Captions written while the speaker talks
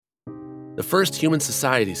The first human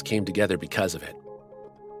societies came together because of it.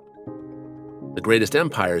 The greatest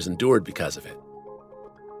empires endured because of it.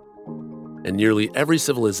 And nearly every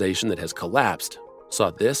civilization that has collapsed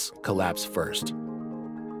saw this collapse first.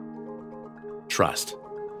 Trust.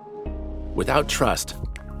 Without trust,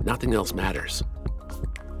 nothing else matters.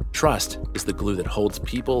 Trust is the glue that holds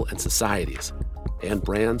people and societies, and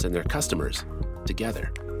brands and their customers,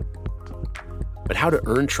 together. But how to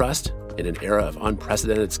earn trust in an era of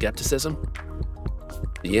unprecedented skepticism?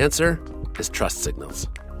 The answer is Trust Signals.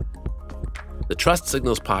 The Trust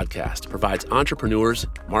Signals podcast provides entrepreneurs,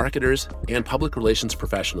 marketers, and public relations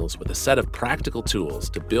professionals with a set of practical tools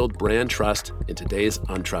to build brand trust in today's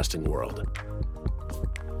untrusting world.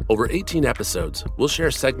 Over 18 episodes, we'll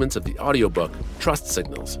share segments of the audiobook Trust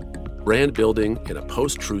Signals, Brand Building in a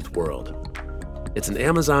Post-Truth World. It's an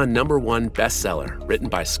Amazon #1 bestseller written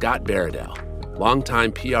by Scott Baradell,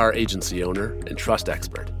 longtime PR agency owner and trust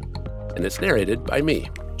expert. And it's narrated by me,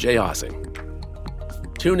 Jay Ossing.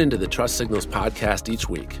 Tune into the Trust Signals podcast each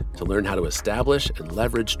week to learn how to establish and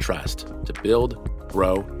leverage trust to build,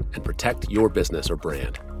 grow, and protect your business or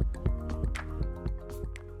brand.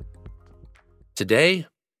 Today,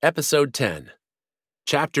 Episode 10,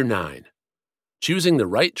 Chapter 9, Choosing the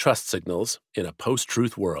Right Trust Signals in a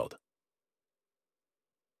Post-Truth World.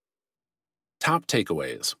 Top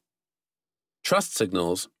takeaways. Trust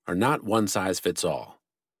signals are not one-size-fits-all.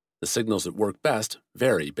 The signals that work best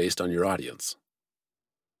vary based on your audience.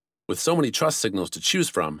 With so many trust signals to choose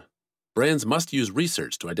from, brands must use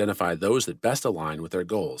research to identify those that best align with their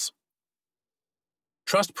goals.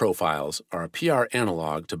 Trust profiles are a PR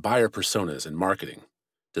analog to buyer personas in marketing,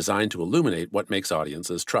 designed to illuminate what makes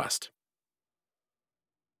audiences trust.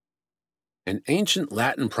 An ancient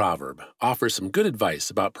Latin proverb offers some good advice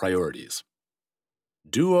about priorities.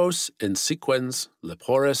 Duos in sequens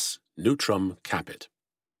leporis neutrum capit.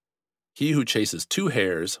 He who chases two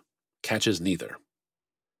hares catches neither.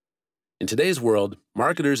 In today's world,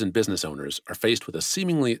 marketers and business owners are faced with a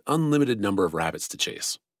seemingly unlimited number of rabbits to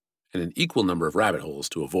chase, and an equal number of rabbit holes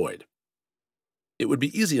to avoid. It would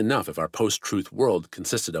be easy enough if our post-truth world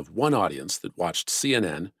consisted of one audience that watched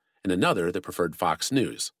CNN and another that preferred Fox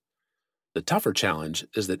News. The tougher challenge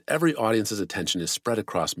is that every audience's attention is spread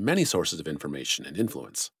across many sources of information and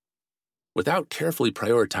influence. Without carefully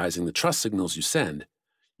prioritizing the trust signals you send,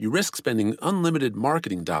 you risk spending unlimited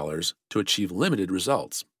marketing dollars to achieve limited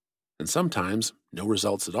results, and sometimes no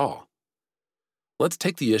results at all. Let's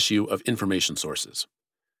take the issue of information sources.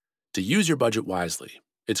 To use your budget wisely,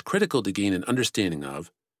 it's critical to gain an understanding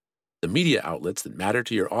of the media outlets that matter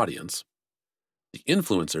to your audience, the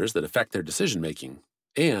influencers that affect their decision-making,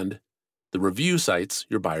 and the review sites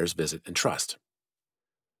your buyers visit and trust.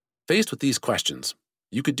 Faced with these questions,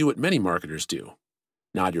 you could do what many marketers do.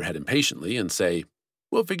 Nod your head impatiently and say,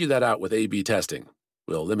 "We'll figure that out with A/B testing.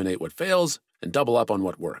 We'll eliminate what fails and double up on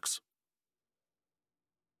what works."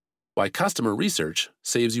 Why customer research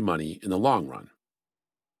saves you money in the long run.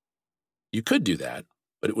 You could do that,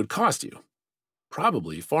 but it would cost you,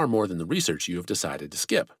 probably far more than the research you have decided to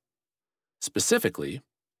skip. Specifically,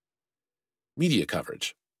 media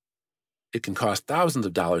coverage. It can cost thousands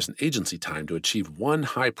of dollars in agency time to achieve one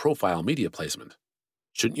high-profile media placement.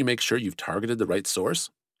 Shouldn't you make sure you've targeted the right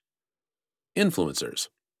source? Influencers.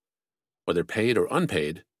 Whether paid or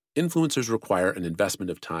unpaid, influencers require an investment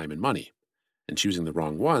of time and money, and choosing the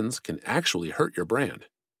wrong ones can actually hurt your brand.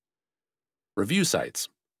 Review sites.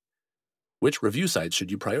 Which review sites should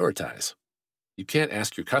you prioritize? You can't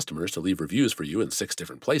ask your customers to leave reviews for you in 6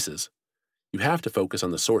 different places. You have to focus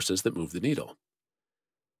on the sources that move the needle.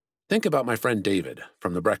 Think about my friend David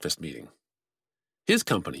from the breakfast meeting. His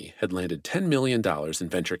company had landed $10 million in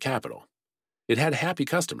venture capital. It had happy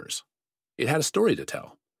customers. It had a story to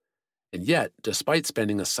tell. And yet, despite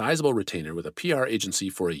spending a sizable retainer with a PR agency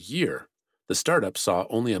for a year, the startup saw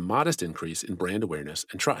only a modest increase in brand awareness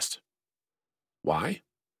and trust. Why?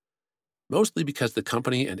 Mostly because the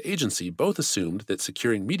company and agency both assumed that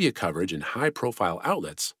securing media coverage in high-profile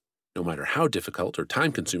outlets, no matter how difficult or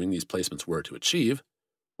time-consuming these placements were to achieve,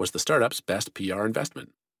 was the startup's best PR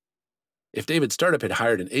investment. If David's startup had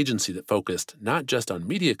hired an agency that focused not just on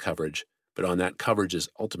media coverage, but on that coverage's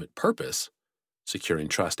ultimate purpose, securing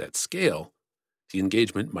trust at scale, the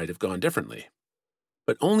engagement might have gone differently.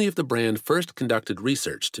 But only if the brand first conducted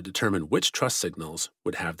research to determine which trust signals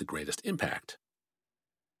would have the greatest impact.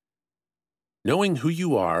 Knowing who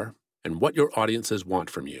you are and what your audiences want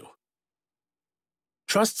from you.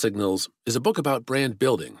 Trust Signals is a book about brand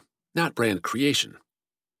building, not brand creation.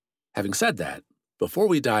 Having said that, before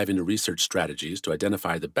we dive into research strategies to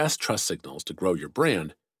identify the best trust signals to grow your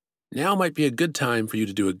brand, now might be a good time for you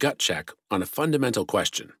to do a gut check on a fundamental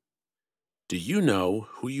question. Do you know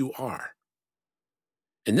who you are?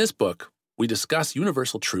 In this book, we discuss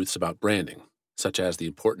universal truths about branding, such as the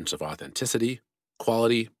importance of authenticity,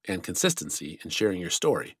 quality, and consistency in sharing your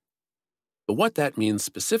story. But what that means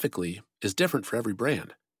specifically is different for every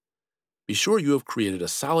brand. Be sure you have created a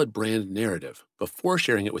solid brand narrative before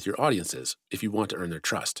sharing it with your audiences if you want to earn their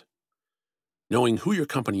trust. Knowing who your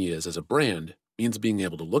company is as a brand means being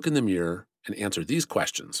able to look in the mirror and answer these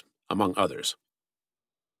questions, among others.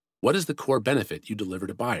 What is the core benefit you deliver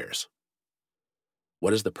to buyers?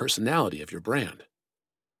 What is the personality of your brand?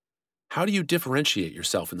 How do you differentiate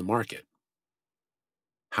yourself in the market?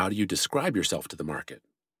 How do you describe yourself to the market?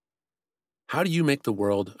 How do you make the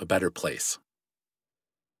world a better place?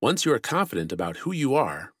 Once you are confident about who you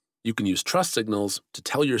are, you can use trust signals to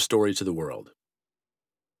tell your story to the world.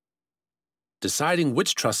 Deciding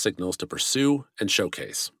which trust signals to pursue and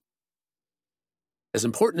showcase. As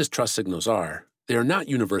important as trust signals are, they are not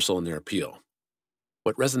universal in their appeal.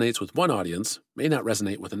 What resonates with one audience may not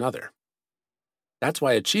resonate with another. That's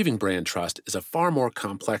why achieving brand trust is a far more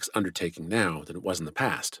complex undertaking now than it was in the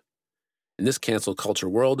past. In this cancel culture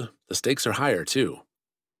world, the stakes are higher too.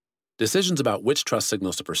 Decisions about which trust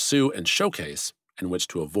signals to pursue and showcase, and which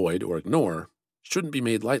to avoid or ignore, shouldn't be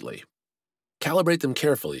made lightly. Calibrate them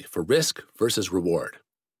carefully for risk versus reward.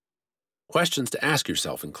 Questions to ask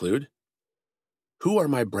yourself include: who are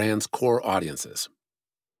my brand's core audiences?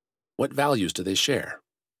 What values do they share?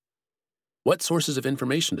 What sources of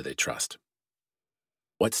information do they trust?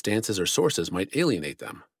 What stances or sources might alienate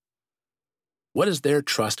them? What is their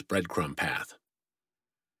trust breadcrumb path?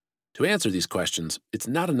 To answer these questions, it's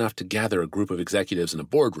not enough to gather a group of executives in a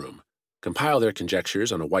boardroom, compile their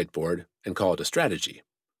conjectures on a whiteboard, and call it a strategy.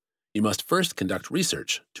 You must first conduct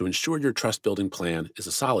research to ensure your trust-building plan is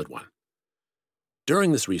a solid one.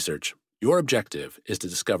 During this research, your objective is to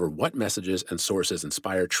discover what messages and sources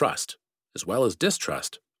inspire trust, as well as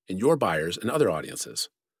distrust, in your buyers and other audiences.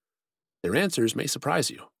 Their answers may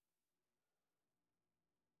surprise you.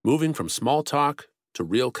 Moving from small talk to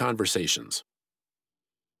real conversations.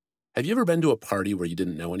 Have you ever been to a party where you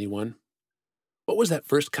didn't know anyone? What was that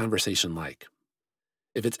first conversation like?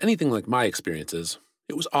 If it's anything like my experiences,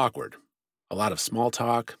 it was awkward. A lot of small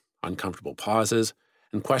talk, uncomfortable pauses,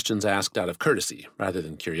 and questions asked out of courtesy rather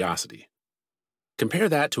than curiosity. Compare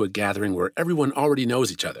that to a gathering where everyone already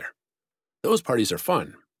knows each other. Those parties are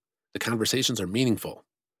fun. The conversations are meaningful.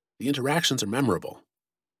 The interactions are memorable.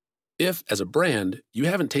 If, as a brand, you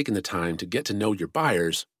haven't taken the time to get to know your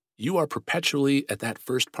buyers, you are perpetually at that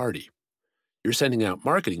first party. You're sending out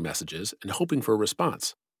marketing messages and hoping for a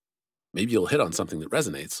response. Maybe you'll hit on something that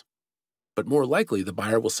resonates, but more likely the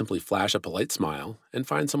buyer will simply flash a polite smile and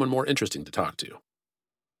find someone more interesting to talk to.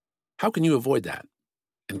 How can you avoid that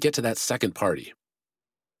and get to that second party?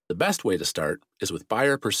 The best way to start is with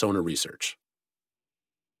buyer persona research.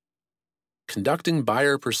 Conducting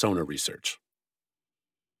buyer persona research.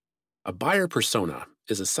 A buyer persona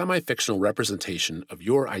is a semi-fictional representation of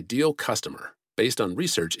your ideal customer based on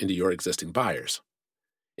research into your existing buyers.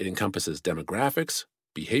 It encompasses demographics,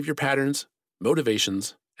 behavior patterns,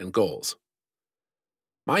 motivations, and goals.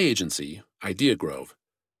 My agency, Idea Grove,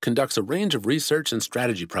 conducts a range of research and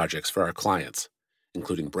strategy projects for our clients,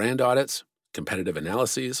 including brand audits, competitive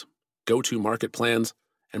analyses, go-to-market plans,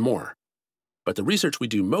 and more. But the research we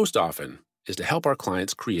do most often is to help our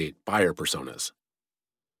clients create buyer personas.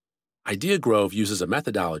 Idea Grove uses a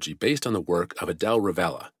methodology based on the work of Adele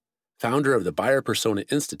Ravella, founder of the Buyer Persona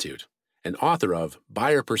Institute and author of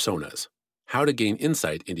Buyer Personas: How to Gain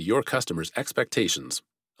Insight into Your Customers' Expectations,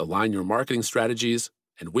 Align Your Marketing Strategies,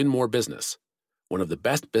 and Win More Business, one of the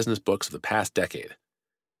best business books of the past decade.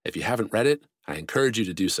 If you haven't read it, I encourage you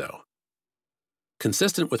to do so.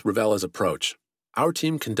 Consistent with Ravella's approach, our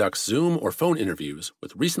team conducts Zoom or phone interviews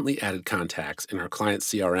with recently added contacts in our clients'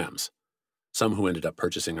 CRMs. Some who ended up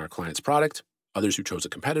purchasing our client's product, others who chose a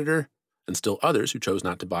competitor, and still others who chose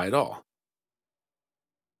not to buy at all.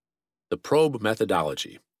 The probe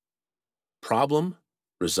methodology: problem,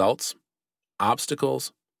 results,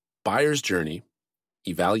 obstacles, buyer's journey,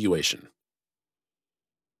 evaluation.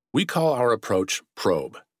 We call our approach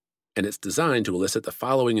probe, and it's designed to elicit the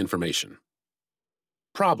following information.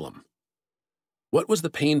 Problem: what was the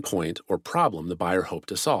pain point or problem the buyer hoped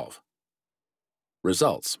to solve?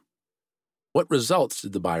 Results: what results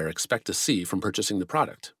did the buyer expect to see from purchasing the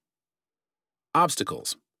product?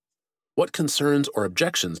 Obstacles: what concerns or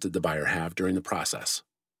objections did the buyer have during the process?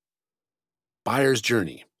 Buyer's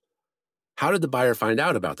journey: how did the buyer find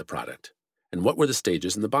out about the product, and what were the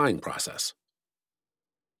stages in the buying process?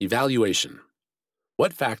 Evaluation: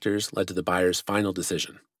 what factors led to the buyer's final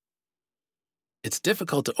decision? It's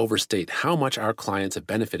difficult to overstate how much our clients have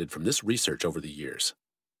benefited from this research over the years.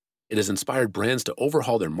 It has inspired brands to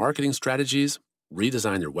overhaul their marketing strategies,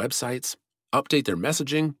 redesign their websites, update their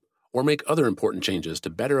messaging, or make other important changes to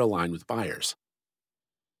better align with buyers.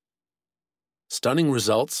 Stunning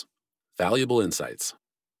results, valuable insights.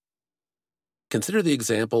 Consider the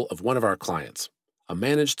example of one of our clients, a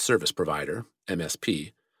managed service provider,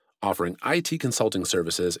 MSP, offering IT consulting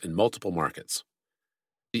services in multiple markets.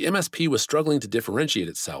 The MSP was struggling to differentiate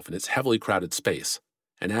itself in its heavily crowded space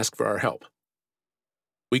and asked for our help.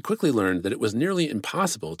 We quickly learned that it was nearly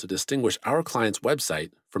impossible to distinguish our client's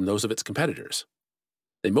website from those of its competitors.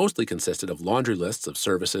 They mostly consisted of laundry lists of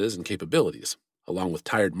services and capabilities, along with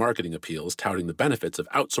tired marketing appeals touting the benefits of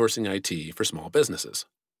outsourcing IT for small businesses.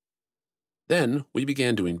 Then we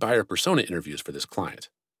began doing buyer persona interviews for this client.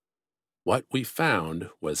 What we found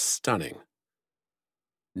was stunning.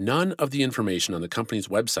 None of the information on the company's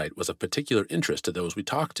website was of particular interest to those we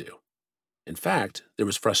talked to. In fact, there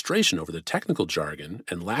was frustration over the technical jargon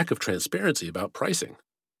and lack of transparency about pricing.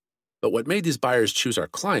 But what made these buyers choose our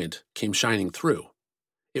client came shining through.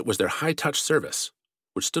 It was their high-touch service,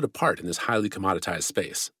 which stood apart in this highly commoditized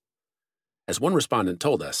space. As one respondent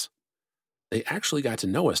told us, they actually got to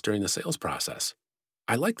know us during the sales process.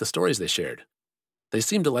 I liked the stories they shared. They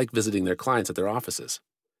seemed to like visiting their clients at their offices.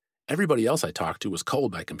 Everybody else I talked to was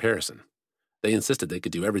cold by comparison. They insisted they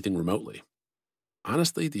could do everything remotely.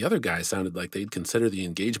 Honestly, the other guys sounded like they'd consider the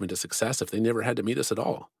engagement a success if they never had to meet us at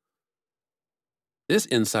all. This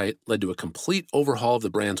insight led to a complete overhaul of the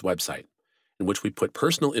brand's website, in which we put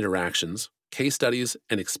personal interactions, case studies,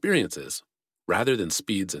 and experiences, rather than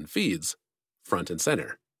speeds and feeds, front and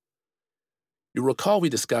center. You'll recall we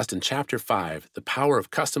discussed in Chapter 5 the power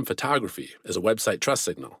of custom photography as a website trust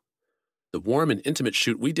signal. The warm and intimate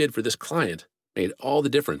shoot we did for this client made all the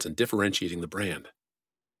difference in differentiating the brand.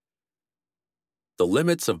 The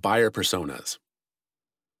limits of buyer personas.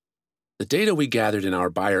 The data we gathered in our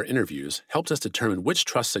buyer interviews helped us determine which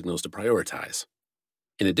trust signals to prioritize.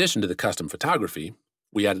 In addition to the custom photography,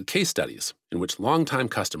 we added case studies in which longtime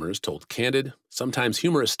customers told candid, sometimes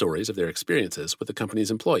humorous stories of their experiences with the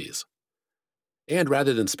company's employees. And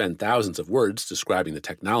rather than spend thousands of words describing the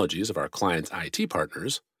technologies of our clients' IT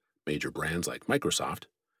partners, major brands like Microsoft,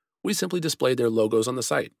 we simply displayed their logos on the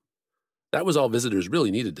site. That was all visitors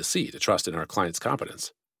really needed to see to trust in our client's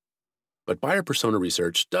competence. But buyer persona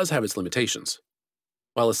research does have its limitations.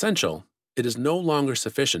 While essential, it is no longer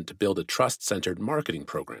sufficient to build a trust-centered marketing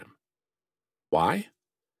program. Why?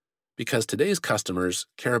 Because today's customers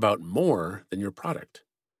care about more than your product,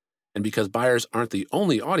 and because buyers aren't the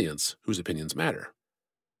only audience whose opinions matter.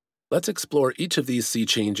 Let's explore each of these sea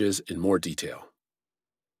changes in more detail.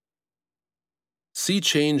 Sea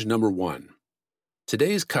change number 1.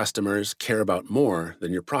 Today's customers care about more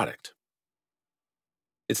than your product.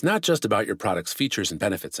 It's not just about your product's features and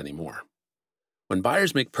benefits anymore. When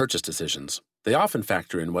buyers make purchase decisions, they often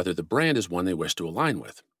factor in whether the brand is one they wish to align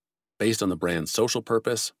with, based on the brand's social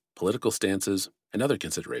purpose, political stances, and other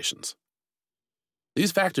considerations.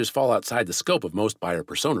 These factors fall outside the scope of most buyer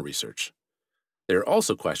persona research. They are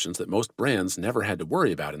also questions that most brands never had to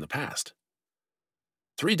worry about in the past.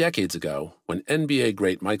 3 decades ago, when NBA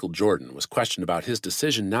great Michael Jordan was questioned about his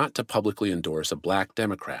decision not to publicly endorse a black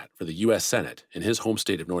Democrat for the U.S. Senate in his home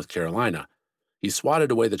state of North Carolina, he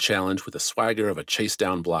swatted away the challenge with the swagger of a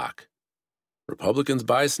chase-down block. "Republicans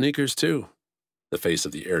buy sneakers too," the face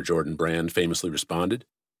of the Air Jordan brand famously responded.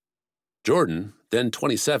 Jordan, then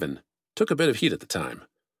 27, took a bit of heat at the time,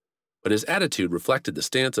 but his attitude reflected the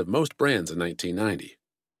stance of most brands in 1990.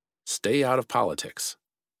 Stay out of politics.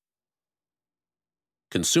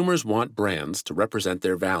 Consumers want brands to represent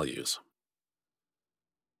their values.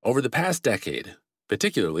 Over the past decade,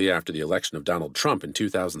 particularly after the election of Donald Trump in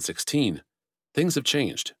 2016, things have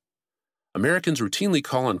changed. Americans routinely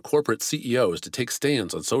call on corporate CEOs to take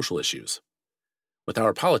stands on social issues. With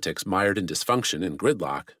our politics mired in dysfunction and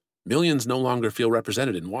gridlock, millions no longer feel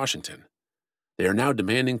represented in Washington. They are now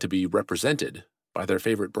demanding to be represented by their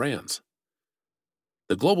favorite brands.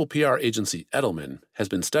 The global PR agency Edelman has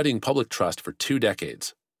been studying public trust for 2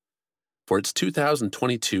 decades. For its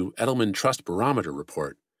 2022 Edelman Trust Barometer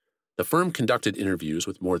report, the firm conducted interviews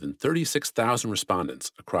with more than 36,000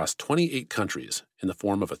 respondents across 28 countries in the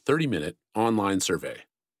form of a 30-minute online survey.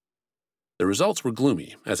 The results were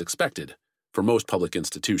gloomy, as expected, for most public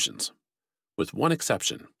institutions, with one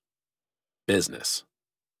exception: business.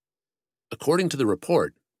 According to the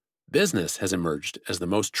report, business has emerged as the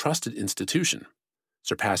most trusted institution,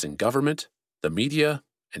 surpassing government, the media,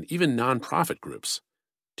 and even nonprofit groups,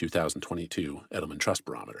 2022 Edelman Trust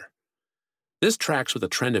Barometer. This tracks with a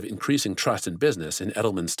trend of increasing trust in business in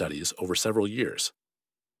Edelman's studies over several years.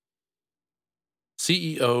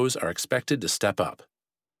 CEOs are expected to step up.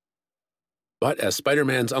 But as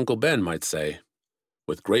Spider-Man's Uncle Ben might say,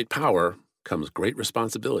 with great power comes great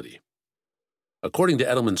responsibility. According to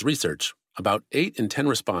Edelman's research, about 8 in 10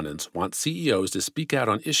 respondents want CEOs to speak out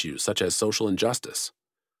on issues such as social injustice.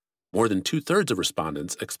 More than 2/3 of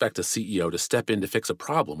respondents expect a CEO to step in to fix a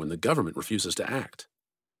problem when the government refuses to act.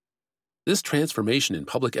 This transformation in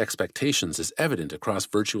public expectations is evident across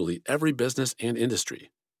virtually every business and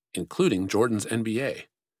industry, including Jordan's NBA.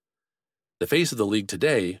 The face of the league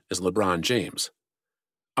today is LeBron James.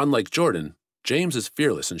 Unlike Jordan, James is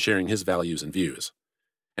fearless in sharing his values and views.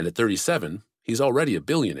 And at 37, he's already a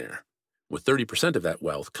billionaire, with 30% of that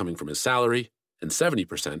wealth coming from his salary and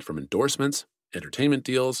 70% from endorsements, entertainment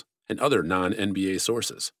deals, and other non-NBA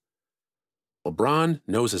sources. LeBron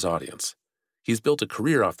knows his audience. He's built a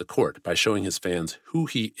career off the court by showing his fans who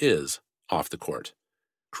he is off the court,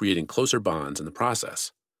 creating closer bonds in the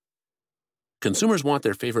process. Consumers want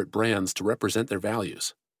their favorite brands to represent their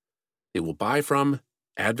values. They will buy from,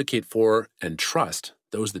 advocate for, and trust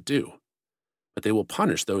those that do, but they will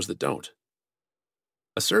punish those that don't.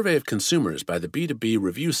 A survey of consumers by the B2B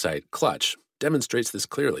review site Clutch demonstrates this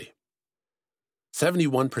clearly.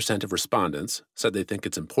 71% of respondents said they think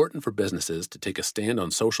it's important for businesses to take a stand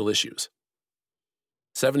on social issues.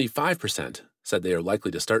 75% said they are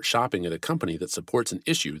likely to start shopping at a company that supports an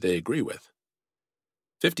issue they agree with.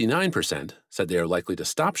 59% said they are likely to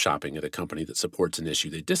stop shopping at a company that supports an issue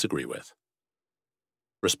they disagree with.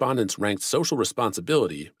 Respondents ranked social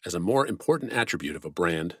responsibility as a more important attribute of a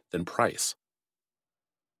brand than price.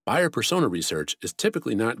 Buyer persona research is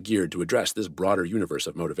typically not geared to address this broader universe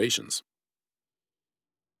of motivations.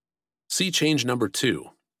 See change number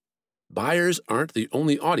 2. Buyers aren't the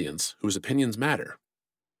only audience whose opinions matter.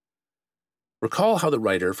 Recall how the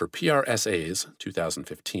writer for PRSA's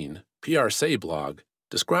 2015 PR Say blog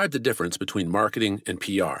described the difference between marketing and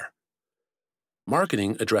PR.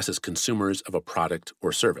 Marketing addresses consumers of a product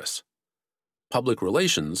or service. Public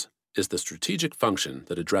relations is the strategic function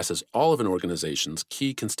that addresses all of an organization's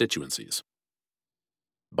key constituencies.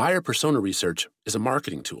 Buyer persona research is a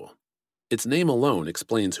marketing tool. Its name alone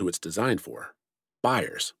explains who it's designed for: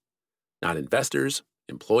 buyers, not investors,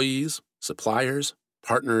 employees, suppliers,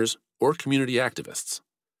 partners, or community activists.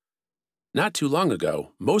 Not too long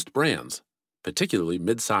ago, most brands, particularly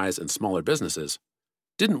mid-size and smaller businesses,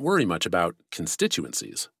 didn't worry much about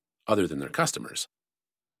constituencies other than their customers.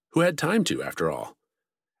 Who had time to, after all?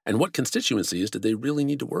 And what constituencies did they really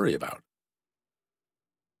need to worry about?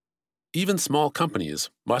 Even small companies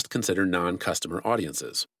must consider non-customer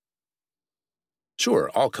audiences. Sure,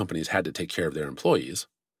 all companies had to take care of their employees,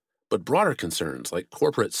 but broader concerns like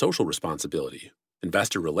corporate social responsibility,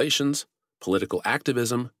 investor relations, political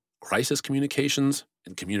activism, crisis communications,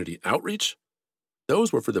 and community outreach,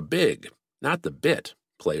 those were for the big, not the bit,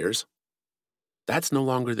 players. That's no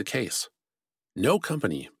longer the case. No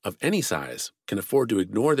company of any size can afford to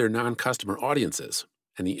ignore their non-customer audiences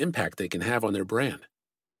and the impact they can have on their brand.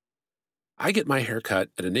 I get my hair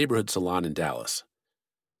cut at a neighborhood salon in Dallas.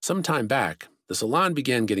 Some time back, the salon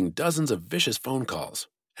began getting dozens of vicious phone calls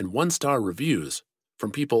and one-star reviews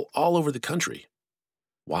from people all over the country.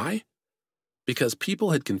 Why? Because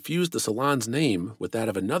people had confused the salon's name with that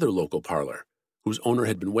of another local parlor, whose owner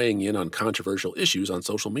had been weighing in on controversial issues on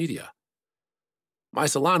social media. My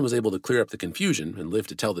salon was able to clear up the confusion and live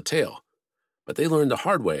to tell the tale, but they learned the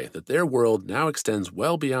hard way that their world now extends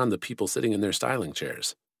well beyond the people sitting in their styling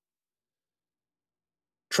chairs.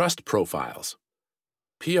 Trust profiles.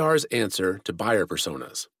 PR's answer to buyer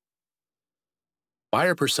personas.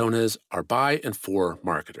 Buyer personas are by and for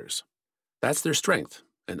marketers. That's their strength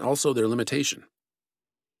and also their limitation.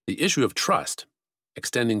 The issue of trust,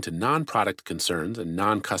 extending to non-product concerns and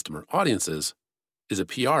non-customer audiences, is a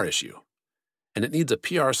PR issue, and it needs a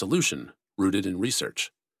PR solution rooted in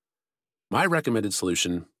research. My recommended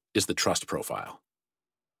solution is the trust profile.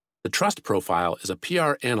 The trust profile is a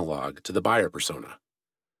PR analog to the buyer persona.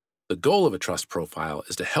 The goal of a trust profile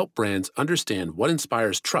is to help brands understand what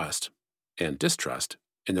inspires trust and distrust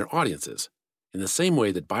in their audiences, in the same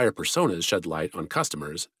way that buyer personas shed light on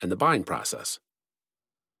customers and the buying process.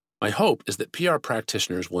 My hope is that PR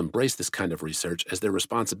practitioners will embrace this kind of research as their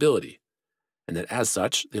responsibility, and that as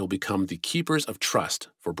such, they will become the keepers of trust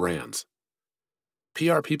for brands.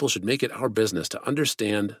 PR people should make it our business to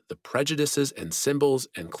understand the prejudices and symbols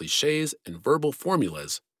and cliches and verbal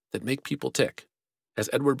formulas that make people tick, as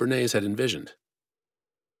Edward Bernays had envisioned.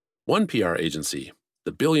 One PR agency,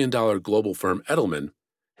 the billion-dollar global firm Edelman,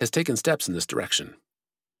 has taken steps in this direction.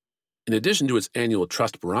 In addition to its annual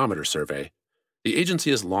Trust Barometer survey, The agency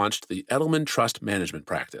has launched the Edelman Trust Management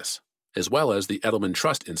Practice, as well as the Edelman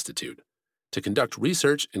Trust Institute, to conduct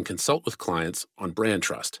research and consult with clients on brand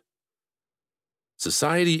trust.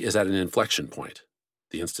 Society is at an inflection point,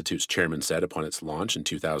 the Institute's chairman said upon its launch in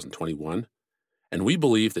 2021, and we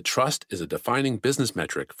believe that trust is a defining business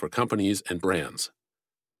metric for companies and brands.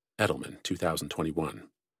 Edelman, 2021.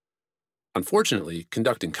 Unfortunately,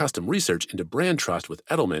 conducting custom research into brand trust with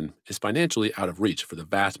Edelman is financially out of reach for the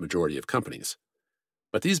vast majority of companies.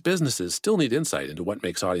 But these businesses still need insight into what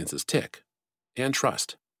makes audiences tick, and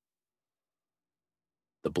trust.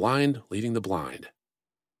 The blind leading the blind.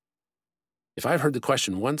 If I've heard the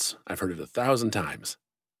question once, I've heard it 1,000 times.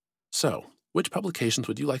 So, which publications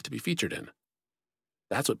would you like to be featured in?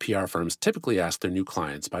 That's what PR firms typically ask their new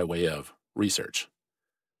clients by way of research.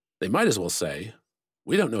 They might as well say,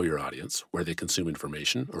 "We don't know your audience, where they consume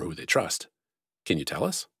information, or who they trust. Can you tell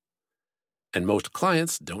us?" And most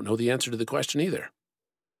clients don't know the answer to the question either.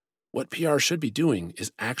 What PR should be doing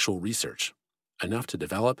is actual research, enough to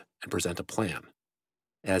develop and present a plan.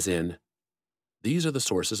 As in, these are the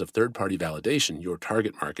sources of third-party validation your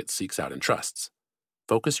target market seeks out and trusts.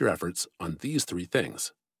 Focus your efforts on these 3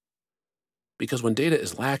 things. Because when data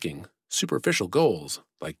is lacking, superficial goals,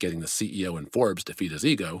 like getting the CEO in Forbes to feed his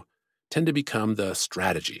ego, tend to become the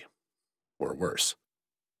strategy, or worse.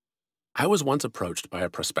 I was once approached by a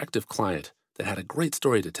prospective client that had a great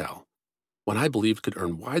story to tell, one I believed could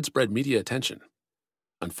earn widespread media attention.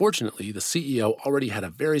 Unfortunately, the CEO already had a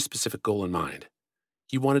very specific goal in mind.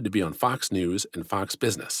 He wanted to be on Fox News and Fox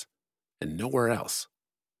Business, and nowhere else.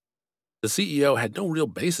 The CEO had no real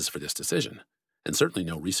basis for this decision, and certainly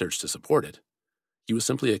no research to support it. He was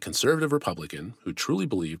simply a conservative Republican who truly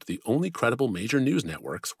believed the only credible major news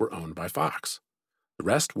networks were owned by Fox. The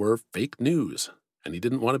rest were fake news, and he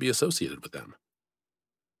didn't want to be associated with them.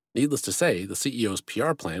 Needless to say, the CEO's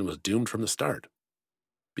PR plan was doomed from the start.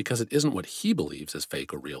 Because it isn't what he believes is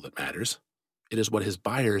fake or real that matters. It is what his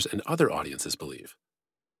buyers and other audiences believe.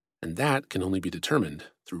 And that can only be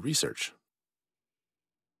determined through research.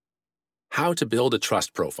 How to build a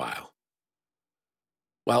trust profile.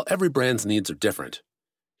 While every brand's needs are different,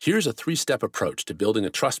 here's a 3-step approach to building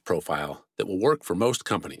a trust profile that will work for most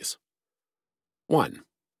companies. 1.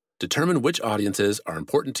 Determine which audiences are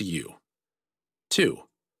important to you. 2.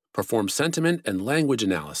 Perform sentiment and language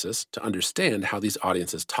analysis to understand how these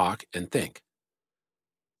audiences talk and think.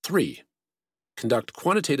 3. Conduct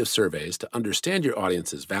quantitative surveys to understand your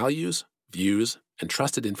audience's values, views, and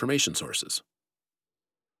trusted information sources.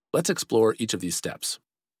 Let's explore each of these steps.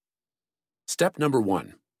 Step number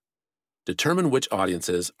 1. Determine which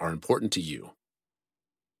audiences are important to you.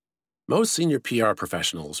 Most senior PR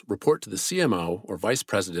professionals report to the CMO or Vice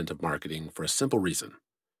President of Marketing for a simple reason.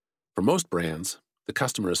 For most brands, the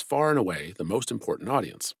customer is far and away the most important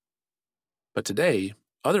audience. But today,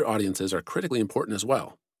 other audiences are critically important as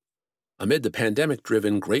well. Amid the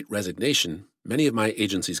pandemic-driven Great Resignation, many of my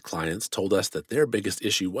agency's clients told us that their biggest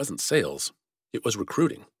issue wasn't sales, it was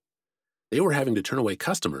recruiting. They were having to turn away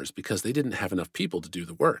customers because they didn't have enough people to do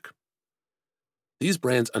the work. These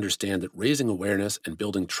brands understand that raising awareness and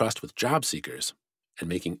building trust with job seekers and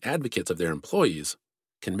making advocates of their employees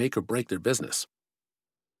can make or break their business.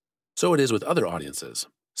 So it is with other audiences,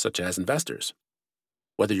 such as investors.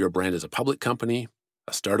 Whether your brand is a public company,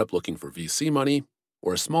 a startup looking for VC money,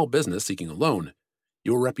 or a small business seeking a loan,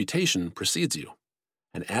 your reputation precedes you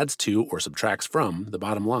and adds to or subtracts from the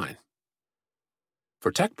bottom line.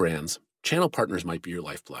 For tech brands, channel partners might be your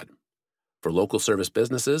lifeblood. For local service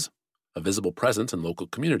businesses, a visible presence in local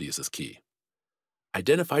communities is key.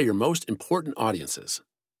 Identify your most important audiences,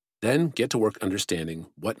 then get to work understanding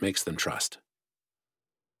what makes them trust.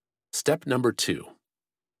 Step number 2.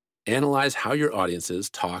 Analyze how your audiences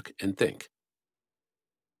talk and think.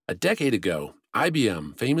 A decade ago,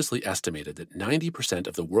 IBM famously estimated that 90%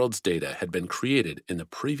 of the world's data had been created in the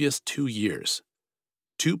previous 2 years.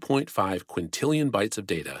 2.5 quintillion bytes of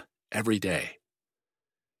data every day.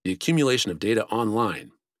 The accumulation of data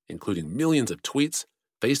online, including millions of tweets,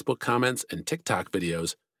 Facebook comments, and TikTok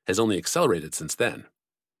videos, has only accelerated since then.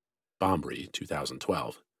 Bombry,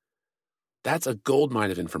 2012. That's a goldmine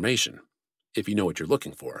of information, if you know what you're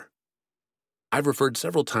looking for. I've referred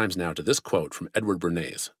several times now to this quote from Edward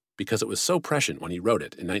Bernays because it was so prescient when he wrote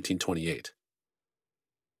it in 1928.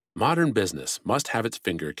 Modern business must have its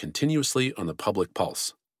finger continuously on the public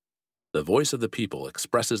pulse. The voice of the people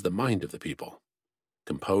expresses the mind of the people,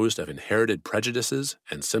 composed of inherited prejudices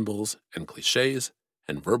and symbols and cliches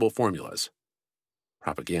and verbal formulas.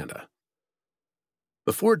 Propaganda.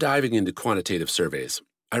 Before diving into quantitative surveys,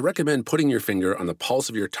 I recommend putting your finger on the pulse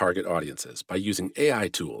of your target audiences by using AI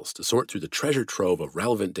tools to sort through the treasure trove of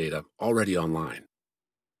relevant data already online.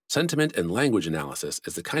 Sentiment and language analysis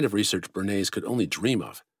is the kind of research Bernays could only dream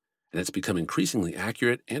of, and it's become increasingly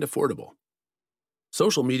accurate and affordable.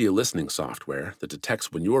 Social media listening software that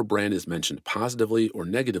detects when your brand is mentioned positively or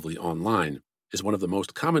negatively online is one of the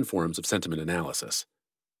most common forms of sentiment analysis.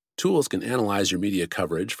 Tools can analyze your media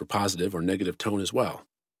coverage for positive or negative tone as well.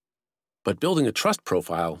 But building a trust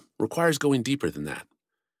profile requires going deeper than that.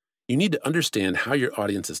 You need to understand how your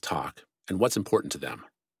audiences talk and what's important to them.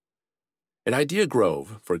 At Idea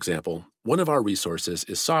Grove, for example, one of our resources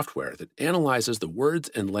is software that analyzes the words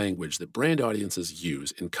and language that brand audiences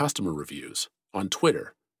use in customer reviews, on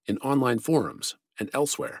Twitter, in online forums, and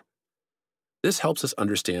elsewhere. This helps us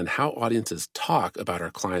understand how audiences talk about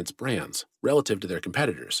our clients' brands relative to their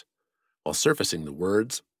competitors, while surfacing the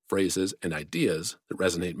words, phrases, and ideas that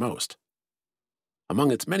resonate most. Among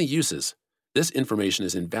its many uses, this information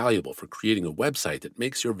is invaluable for creating a website that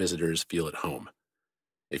makes your visitors feel at home.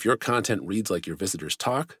 If your content reads like your visitors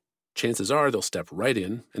talk, chances are they'll step right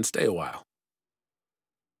in and stay a while.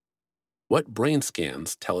 What brain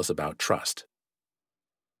scans tell us about trust?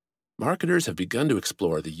 Marketers have begun to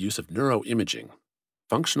explore the use of neuroimaging,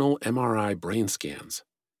 functional MRI brain scans,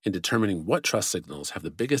 in determining what trust signals have the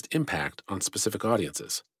biggest impact on specific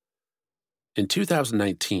audiences. In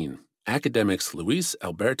 2019, academics Luis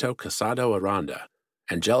Alberto Casado Aranda,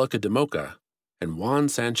 Angelica DeMoca, and Juan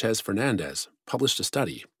Sanchez Fernandez published a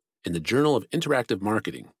study in the Journal of Interactive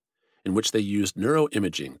Marketing in which they used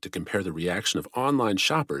neuroimaging to compare the reaction of online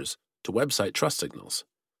shoppers to website trust signals,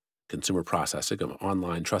 consumer processing of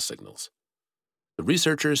online trust signals. The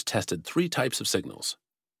researchers tested 3 types of signals.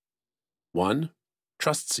 1.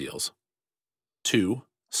 Trust seals. 2.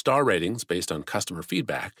 Star ratings based on customer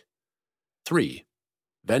feedback. 3.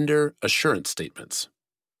 Vendor assurance statements.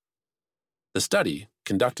 The study,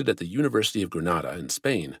 conducted at the University of Granada in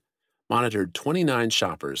Spain, monitored 29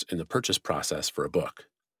 shoppers in the purchase process for a book.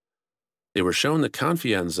 They were shown the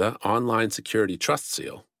Confianza Online Security Trust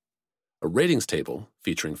Seal, a ratings table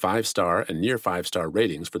featuring 5-star and near 5-star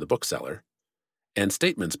ratings for the bookseller, and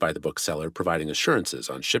statements by the bookseller providing assurances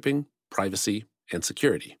on shipping, privacy, and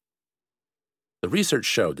security. The research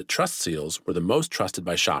showed that trust seals were the most trusted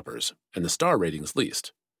by shoppers and the star ratings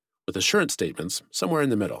least, with assurance statements somewhere in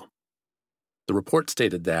the middle. The report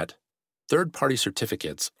stated that third-party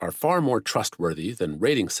certificates are far more trustworthy than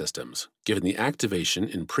rating systems given the activation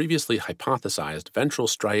in previously hypothesized ventral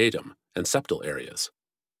striatum and septal areas.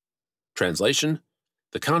 Translation: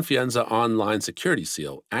 the Confianza Online Security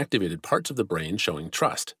Seal activated parts of the brain showing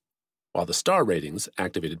trust, while the star ratings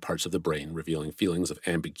activated parts of the brain revealing feelings of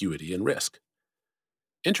ambiguity and risk.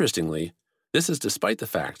 Interestingly, this is despite the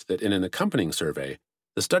fact that in an accompanying survey,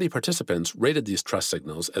 the study participants rated these trust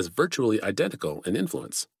signals as virtually identical in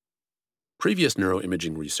influence. Previous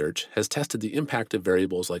neuroimaging research has tested the impact of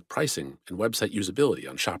variables like pricing and website usability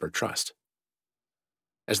on shopper trust.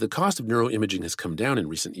 As the cost of neuroimaging has come down in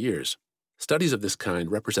recent years, studies of this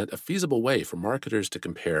kind represent a feasible way for marketers to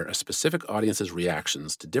compare a specific audience's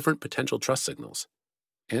reactions to different potential trust signals,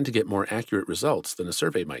 and to get more accurate results than a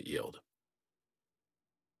survey might yield.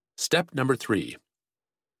 Step number 3.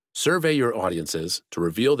 Survey your audiences to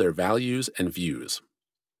reveal their values and views.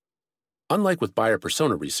 Unlike with buyer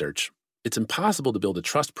persona research, it's impossible to build a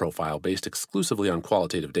trust profile based exclusively on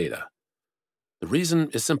qualitative data. The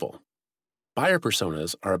reason is simple. Buyer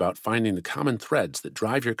personas are about finding the common threads that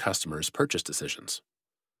drive your customers' purchase decisions.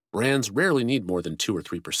 Brands rarely need more than 2 or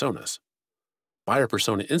 3 personas. Buyer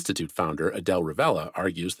Persona Institute founder Adele Rivella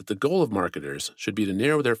argues that the goal of marketers should be to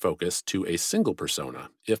narrow their focus to a single persona,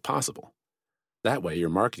 if possible. That way, your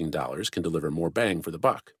marketing dollars can deliver more bang for the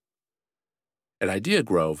buck. At Idea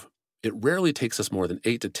Grove, it rarely takes us more than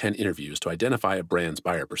 8 to 10 interviews to identify a brand's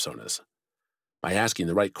buyer personas. By asking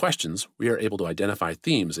the right questions, we are able to identify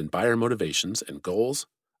themes in buyer motivations and goals,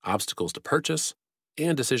 obstacles to purchase,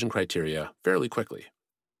 and decision criteria fairly quickly.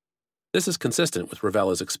 This is consistent with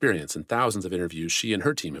Rivella's experience in thousands of interviews she and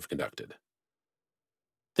her team have conducted.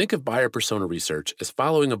 Think of buyer persona research as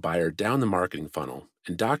following a buyer down the marketing funnel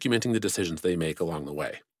and documenting the decisions they make along the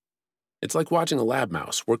way. It's like watching a lab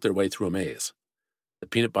mouse work their way through a maze. The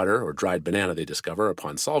peanut butter or dried banana they discover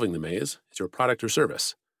upon solving the maze is your product or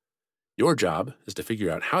service. Your job is to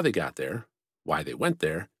figure out how they got there, why they went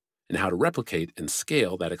there, and how to replicate and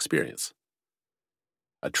scale that experience.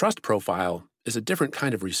 A trust profile is a different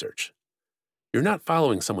kind of research. You're not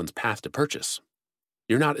following someone's path to purchase.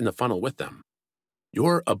 You're not in the funnel with them.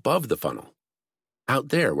 You're above the funnel, out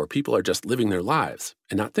there where people are just living their lives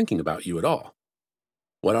and not thinking about you at all.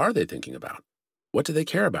 What are they thinking about? What do they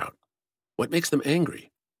care about? What makes them angry?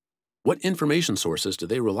 What information sources do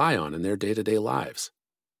they rely on in their day-to-day lives?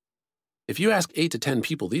 If you ask 8 to 10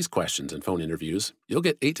 people these questions in phone interviews, you'll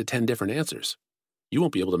get 8 to 10 different answers. You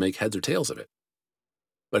won't be able to make heads or tails of it.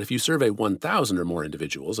 But if you survey 1,000 or more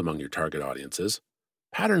individuals among your target audiences,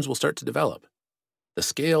 patterns will start to develop. The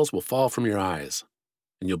scales will fall from your eyes,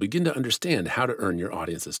 and you'll begin to understand how to earn your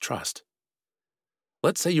audience's trust.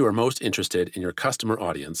 Let's say you are most interested in your customer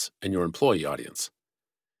audience and your employee audience.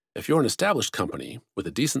 If you're an established company with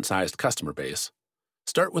a decent-sized customer base,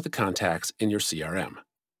 start with the contacts in your CRM.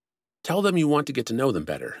 Tell them you want to get to know them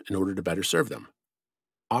better in order to better serve them.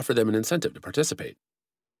 Offer them an incentive to participate.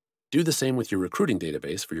 Do the same with your recruiting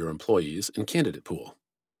database for your employees and candidate pool.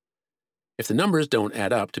 If the numbers don't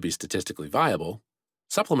add up to be statistically viable,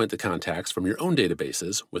 supplement the contacts from your own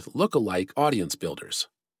databases with look-alike audience builders.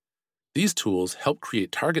 These tools help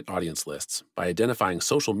create target audience lists by identifying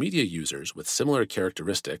social media users with similar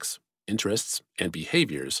characteristics, interests, and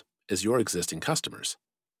behaviors as your existing customers.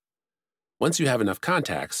 Once you have enough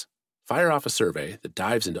contacts, fire off a survey that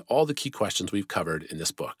dives into all the key questions we've covered in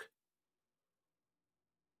this book.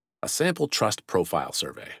 A sample trust profile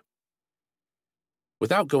survey.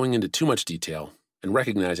 Without going into too much detail and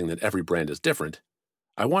recognizing that every brand is different,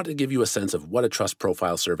 I want to give you a sense of what a trust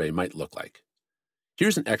profile survey might look like.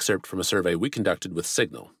 Here's an excerpt from a survey we conducted with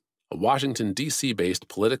Signal, a Washington, D.C.-based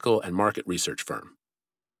political and market research firm.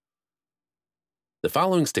 The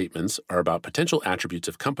following statements are about potential attributes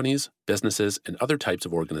of companies, businesses, and other types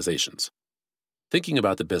of organizations. Thinking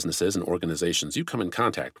about the businesses and organizations you come in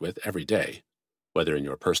contact with every day, whether in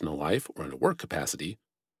your personal life or in a work capacity,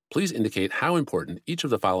 please indicate how important each of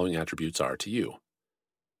the following attributes are to you.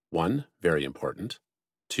 1. Very important.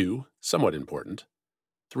 2. Somewhat important.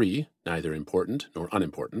 3. Neither important nor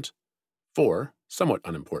unimportant. 4. Somewhat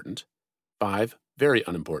unimportant. 5. Very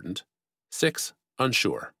unimportant. 6.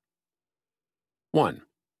 Unsure. 1.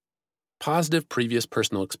 Positive previous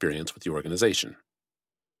personal experience with the organization.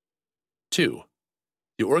 2.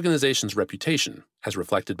 The organization's reputation as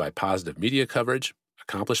reflected by positive media coverage,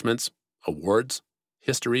 accomplishments, awards,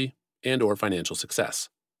 history, and/or financial success.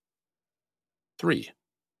 3.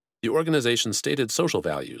 The organization's stated social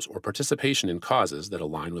values or participation in causes that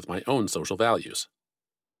align with my own social values.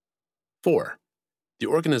 4. The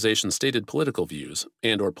organization's stated political views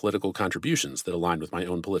and/or political contributions that align with my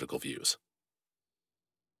own political views.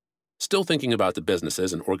 Still thinking about the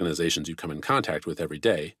businesses and organizations you come in contact with every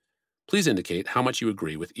day, please indicate how much you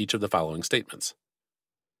agree with each of the following statements.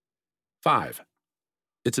 5.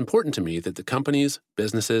 It's important to me that the companies,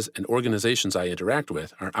 businesses, and organizations I interact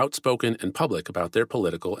with are outspoken and public about their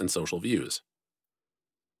political and social views.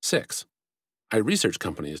 6. I research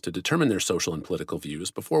companies to determine their social and political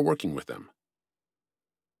views before working with them.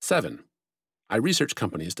 7. I research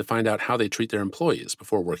companies to find out how they treat their employees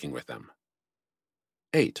before working with them.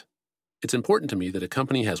 8. It's important to me that a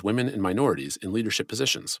company has women and minorities in leadership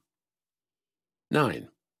positions. 9.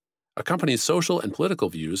 A company's social and political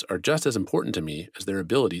views are just as important to me as their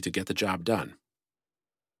ability to get the job done.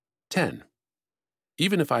 10.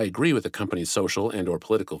 Even if I agree with a company's social and/or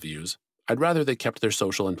political views, I'd rather they kept their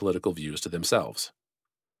social and political views to themselves.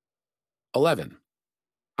 11.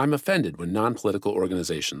 I'm offended when non-political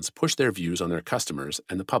organizations push their views on their customers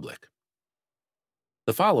and the public.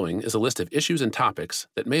 The following is a list of issues and topics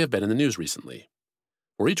that may have been in the news recently.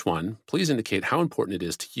 For each one, please indicate how important it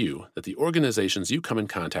is to you that the organizations you come in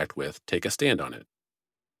contact with take a stand on it.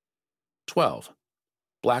 12.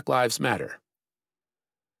 Black Lives Matter.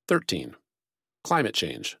 13. Climate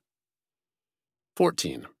change.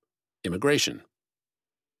 14. Immigration.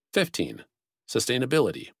 15.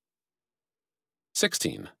 Sustainability.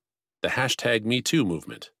 16. The hashtag #MeToo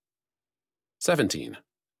movement. 17.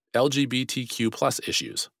 LGBTQ+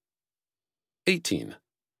 issues. 18.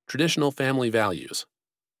 Traditional family values.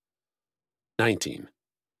 19.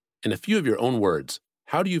 In a few of your own words,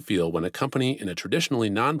 how do you feel when a company in a traditionally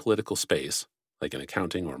non-political space, like an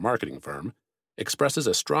accounting or marketing firm, expresses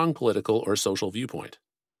a strong political or social viewpoint?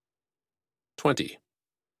 20.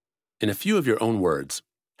 In a few of your own words,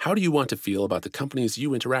 how do you want to feel about the companies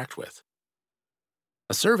you interact with?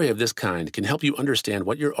 A survey of this kind can help you understand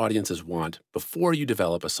what your audiences want before you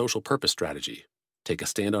develop a social purpose strategy, take a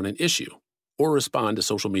stand on an issue, or respond to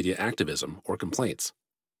social media activism or complaints.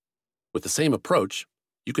 With the same approach,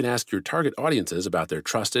 you can ask your target audiences about their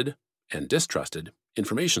trusted and distrusted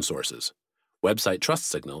information sources, website trust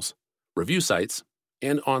signals, review sites,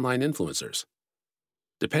 and online influencers.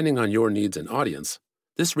 Depending on your needs and audience,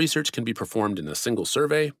 this research can be performed in a single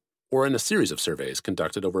survey or in a series of surveys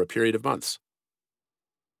conducted over a period of months.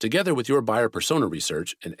 Together with your buyer persona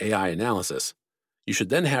research and AI analysis, You should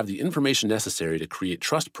then have the information necessary to create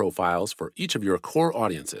trust profiles for each of your core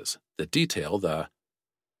audiences that detail the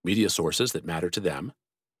media sources that matter to them,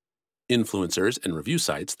 influencers and review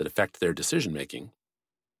sites that affect their decision-making,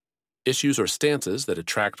 issues or stances that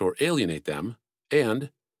attract or alienate them, and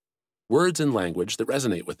words and language that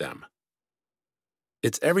resonate with them.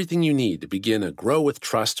 It's everything you need to begin a Grow with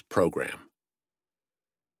Trust program.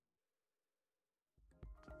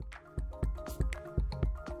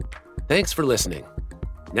 Thanks for listening.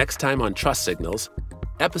 Next time on Trust Signals,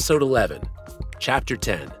 Episode 11, Chapter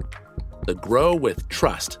 10, The Grow with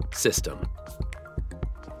Trust System.